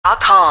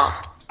VirginRadio.com.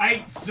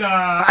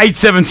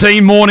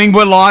 8:17 morning.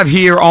 We're live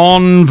here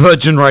on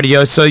Virgin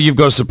Radio. So you've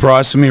got a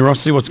surprise for me,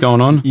 Rossi. What's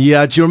going on?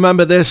 Yeah, do you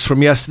remember this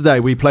from yesterday?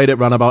 We played it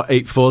around about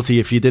 8:40.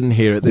 If you didn't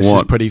hear it, this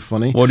is pretty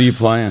funny. What are you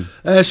playing?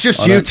 It's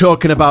just you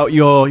talking about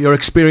your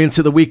experience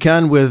at the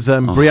weekend with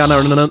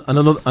Brianna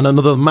and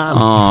another man.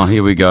 Oh,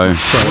 here we go.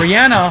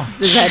 Brianna,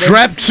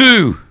 strapped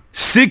to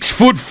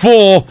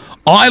 6'4".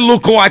 I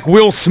look like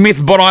Will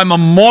Smith, but I'm a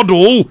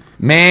model.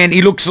 Man,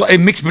 he looks like a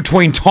mix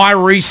between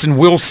Tyrese and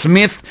Will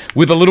Smith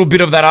with a little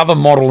bit of that other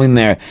model in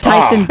there.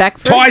 Tyson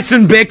Beckford?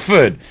 Tyson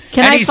Beckford.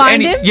 Can I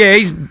find him? Yeah,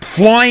 he's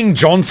Flying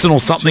Johnson or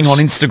something on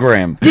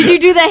Instagram. Did you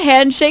do the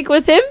handshake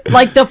with him?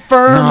 Like the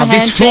firm handshake?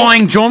 This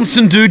Flying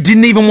Johnson dude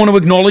didn't even want to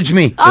acknowledge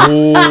me.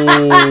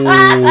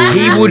 Oh.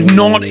 He would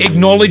not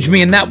acknowledge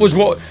me, and that was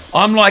what...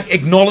 I'm like,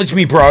 acknowledge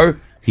me, bro.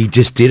 He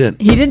just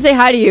didn't. He didn't say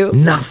hi to you?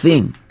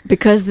 Nothing.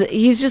 Because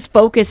he's just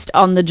focused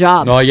on the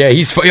job. Oh, yeah,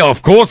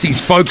 of course he's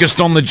focused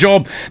on the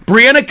job.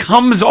 Brianna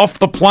comes off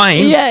the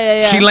plane.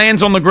 Yeah. She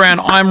lands on the ground.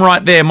 I'm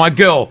right there. My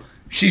girl,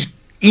 she's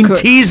in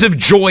tears of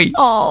joy.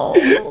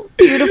 Oh,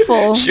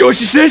 beautiful. She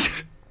says,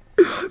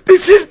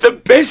 this is the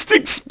best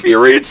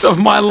experience of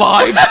my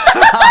life.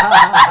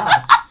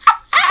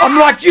 I'm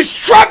like, you're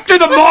strapped to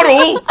the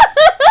model.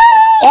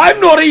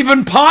 I'm not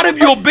even part of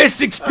your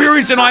best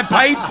experience, and I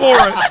paid for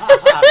it.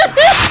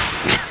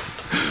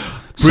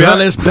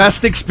 Brianna's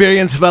best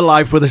experience of her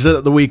life was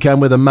at the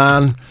weekend with a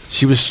man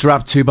she was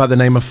strapped to by the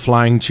name of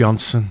Flying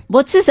Johnson.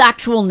 What's his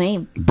actual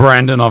name?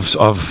 Brandon. I've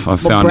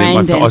found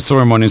him. I saw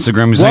him on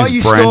Instagram. His Why name's are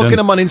you Brandon. stalking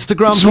him on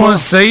Instagram? I just want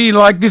to see,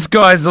 like, this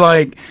guy's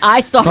like...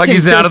 I stalked It's like him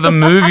he's too. out of the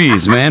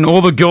movies, man.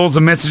 All the girls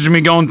are messaging me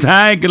going,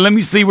 tag, and let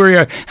me see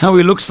how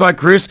he looks like,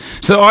 Chris.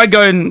 So I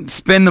go and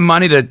spend the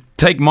money to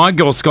take my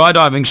girl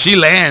skydiving. She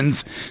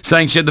lands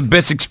saying she had the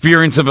best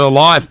experience of her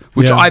life,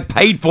 which I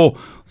paid for.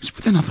 It's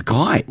with another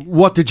guy.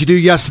 What did you do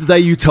yesterday?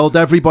 You told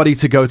everybody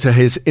to go to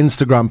his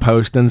Instagram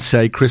post and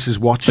say Chris is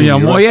watching you.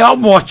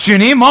 I'm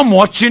watching him.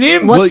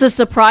 What's the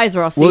surprise,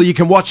 Rossi? Well, you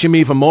can watch him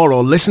even more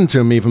or listen to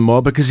him even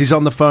more because he's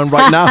on the phone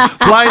right now.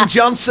 Flying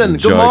Johnson,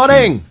 good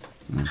morning.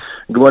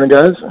 Good morning,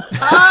 guys.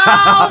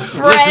 Oh,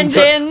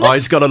 Brandon.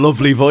 He's got a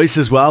lovely voice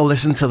as well.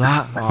 Listen to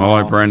that.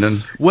 Hi,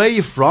 Brandon. Where are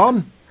you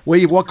from?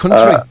 What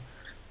country?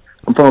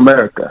 I'm from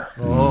America.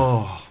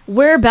 Oh.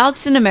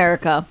 Whereabouts in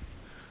America?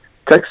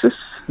 Texas.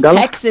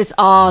 Dallas? Texas.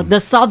 Oh, the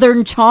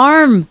Southern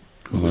charm.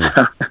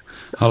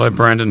 Hello,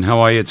 Brandon. How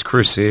are you? It's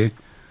Chris here.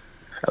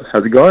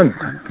 How's it going?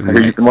 I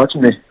hear you've been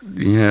watching me.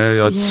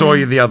 Yeah, I saw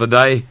you the other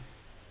day.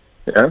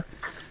 Yeah?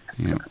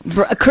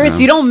 Chris,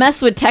 you don't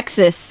mess with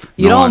Texas.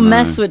 You don't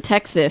mess with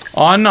Texas.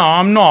 Oh, no,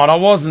 I'm not. I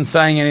wasn't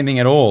saying anything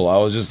at all. I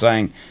was just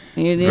saying...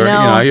 How long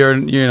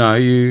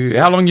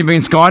you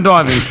been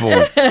skydiving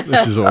for?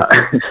 This is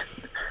awkward.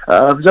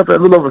 I've jumped a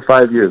little over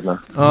 5 years now.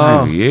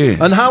 5 years.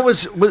 And how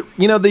was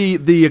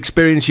the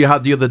experience you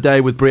had the other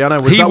day with Brianna?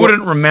 He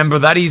wouldn't remember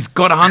that. He's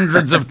got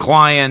hundreds of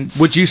clients.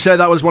 Would you say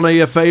that was one of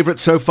your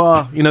favourites so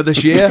far,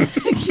 this year?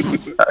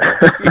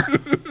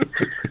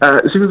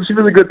 She was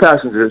a good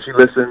passenger. She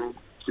listened.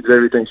 She did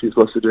everything she was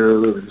supposed to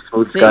do. It was a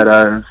smooth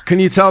skydive. Can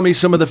you tell me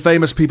some of the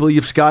famous people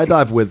you've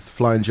skydived with,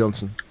 Flying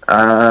Johnson?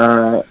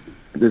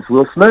 There's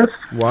Will Smith.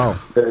 Wow.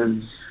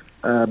 There's,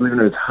 I believe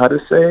there's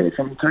Hadise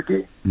from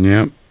Turkey.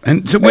 Yeah.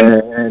 And so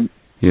when...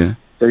 yeah.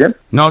 Say again?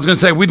 No, I was going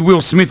to say, with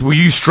Will Smith, were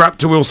you strapped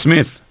to Will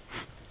Smith?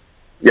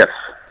 Yes.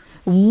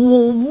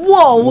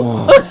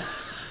 Whoa.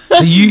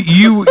 So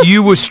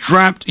you were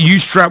strapped, you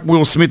strapped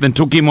Will Smith and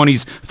took him on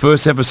his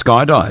first ever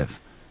skydive?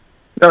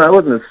 No, that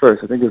wasn't his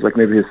first. I think it was like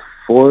maybe his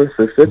fourth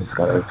or fifth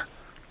skydive.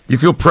 You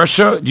feel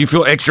pressure? Do you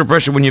feel extra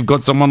pressure when you've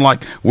got someone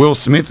like Will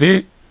Smith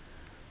here?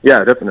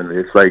 Yeah, definitely.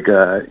 It's like,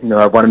 I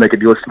want to make it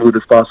go as smooth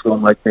as possible.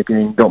 I'm like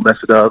thinking, don't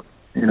mess it up.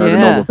 The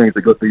normal things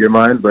that go through your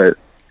mind. But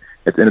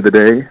at the end of the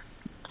day,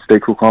 stay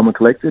cool, calm, and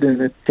collected,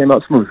 and it came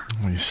out smooth.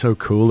 Oh, he's so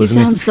cool, isn't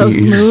he? Sounds so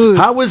smooth.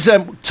 How was,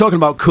 talking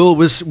about cool,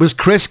 was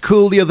Chris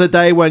cool the other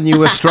day when you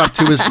were strapped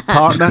to his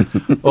partner?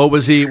 Or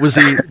was he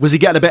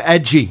getting a bit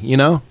edgy,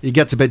 He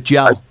gets a bit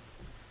gel.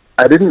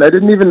 I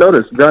didn't even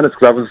notice, to be honest,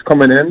 because I was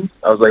coming in.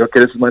 I was like, okay,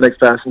 this is my next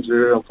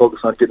passenger. I'm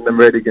focused on getting them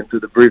ready, getting through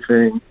the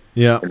briefing.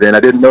 Yeah. And then I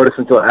didn't notice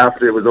until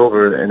after it was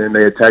over, and then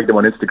they had tagged him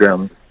on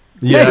Instagram.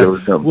 Yeah.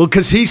 Well,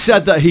 because he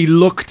said that he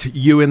looked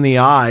you in the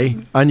eye,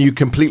 and you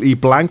completely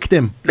blanked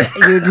him.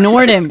 You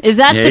ignored him. Is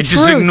that the truth? Yeah,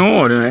 just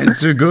ignored him.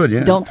 It's too good,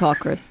 yeah. Don't talk,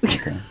 Chris.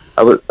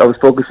 I was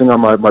focusing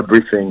on my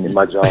briefing and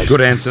my job. Good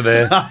answer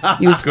there.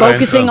 He was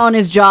focusing on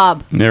his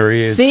job. There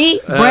he is. See?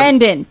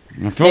 Brandon.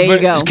 There you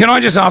go. Can I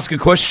just ask a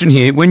question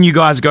here? When you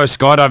guys go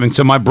skydiving,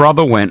 so my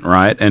brother went,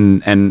 right,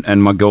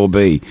 and my girl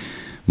B.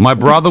 My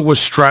brother was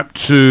strapped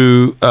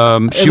to...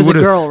 she was a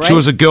girl, right? She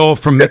was a girl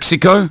from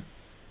Mexico.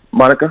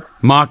 Monica.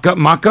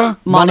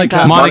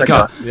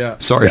 Yeah.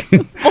 Sorry.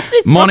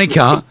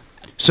 Monica.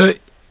 So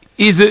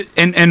is it...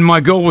 And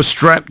my girl was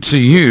strapped to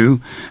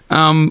you.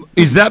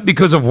 Is that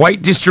because of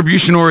weight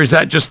distribution, or is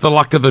that just the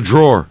luck of the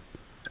draw?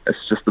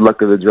 It's just the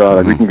luck of the draw.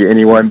 Like, we can get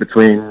anyone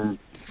between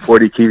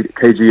 40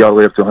 kg all the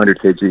way up to 100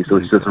 kg, so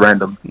it's just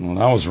random. Well,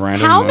 that was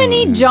random. How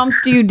many jumps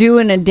do you do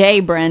in a day,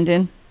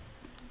 Brandon?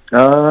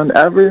 On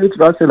average,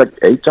 I'd say like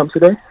 8 jumps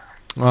a day.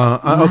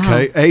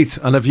 Okay, 8.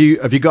 And have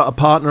you got a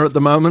partner at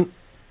the moment?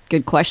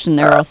 Good question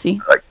there, Rossi.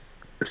 Like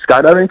a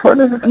skydiving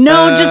partner?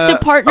 No, just a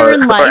partner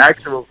in Or life.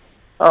 actual.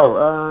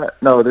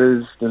 No,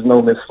 there's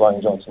no Miss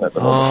Flying Johnson at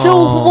the moment.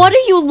 So what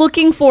are you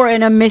looking for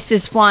in a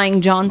Mrs.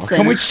 Flying Johnson?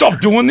 Can we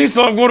stop doing this?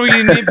 Like, what do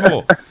you need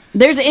for?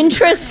 There's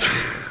interest.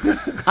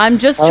 I'm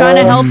just trying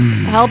to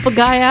help a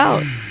guy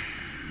out.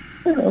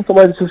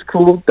 Somebody's just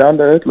cool, down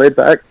to earth, laid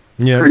back,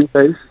 pretty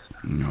face.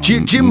 Do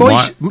you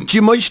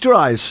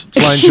moisturize,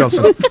 Flying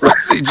Johnson?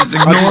 Just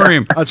ignore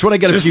him. I just want to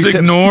get a few Just tips.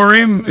 ignore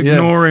him.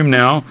 Ignore him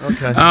now.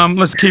 Okay.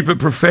 Let's keep it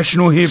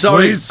professional here,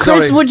 please.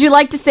 Chris, would you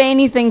like to say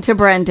anything to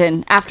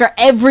Brendan after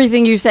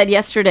everything you said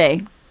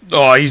yesterday?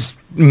 Oh, he's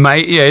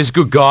a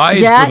good guy.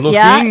 He's good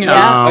looking.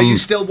 Yeah. Are you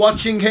still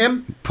watching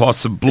him?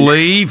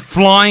 Possibly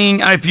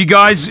flying.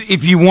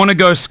 If you want to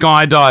go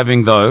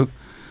skydiving though,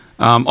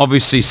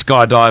 obviously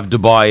Skydive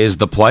Dubai is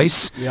the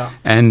place. Yeah.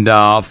 And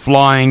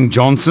Flying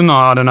Johnson,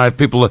 I don't know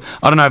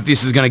if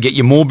this is going to get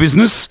you more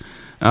business.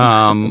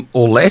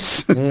 Or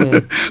less.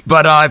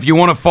 But if you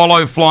want to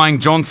follow Flying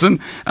Johnson,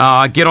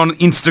 get on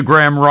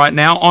Instagram right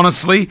now.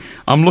 Honestly,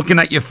 I'm looking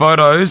at your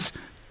photos.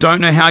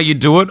 Don't know how you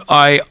do it.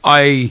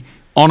 I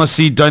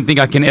honestly don't think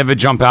I can ever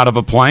jump out of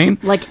a plane.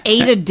 Like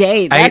 8 a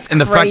day. That's and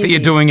the fact that crazy. you're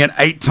doing it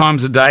 8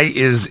 times a day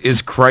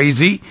is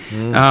crazy.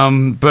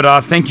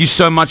 But thank you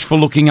so much for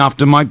looking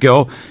after my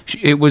girl.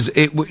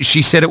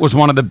 She said it was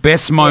one of the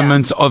best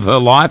moments of her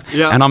life,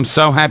 and I'm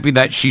so happy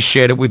that she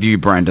shared it with you,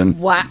 Brandon.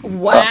 Wow.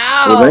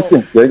 Well,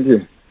 thank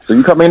you. So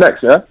you coming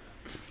next, yeah?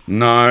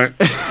 No.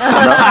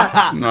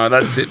 No,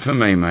 that's it for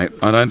me, mate.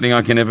 I don't think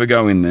I can ever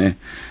go in there.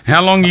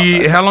 How long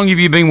have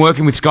you been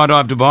working with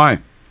Skydive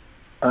Dubai?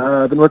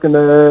 I've been working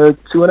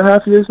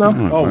 2.5 years now.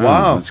 Oh,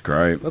 wow. That's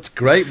great. That's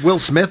great. Will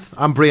Smith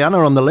and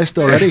Brianna on the list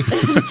already.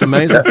 It's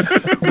amazing.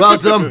 Well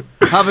done.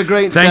 Have a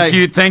great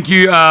day. Thank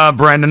you,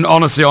 Brandon.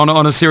 Honestly,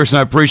 on a serious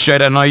note,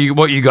 appreciate it. I know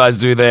what you guys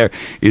do there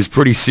is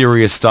pretty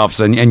serious stuff,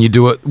 and you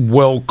do it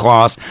world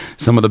class,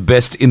 some of the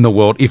best in the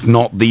world, if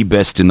not the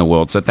best in the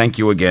world. So thank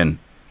you again.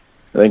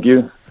 Thank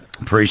you.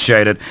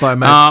 Appreciate it. Bye,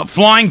 mate.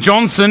 Flying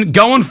Johnson,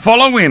 go and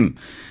follow him.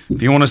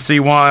 If you want to see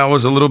why I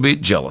was a little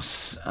bit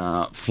jealous.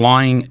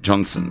 Flying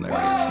Johnson, there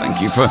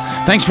he is.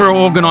 Thanks for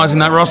organising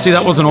that, Rossi.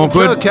 That wasn't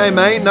awkward. It's okay,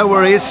 mate. No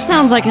worries.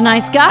 Sounds like a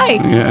nice guy.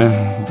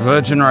 Yeah,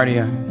 Virgin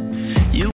Radio.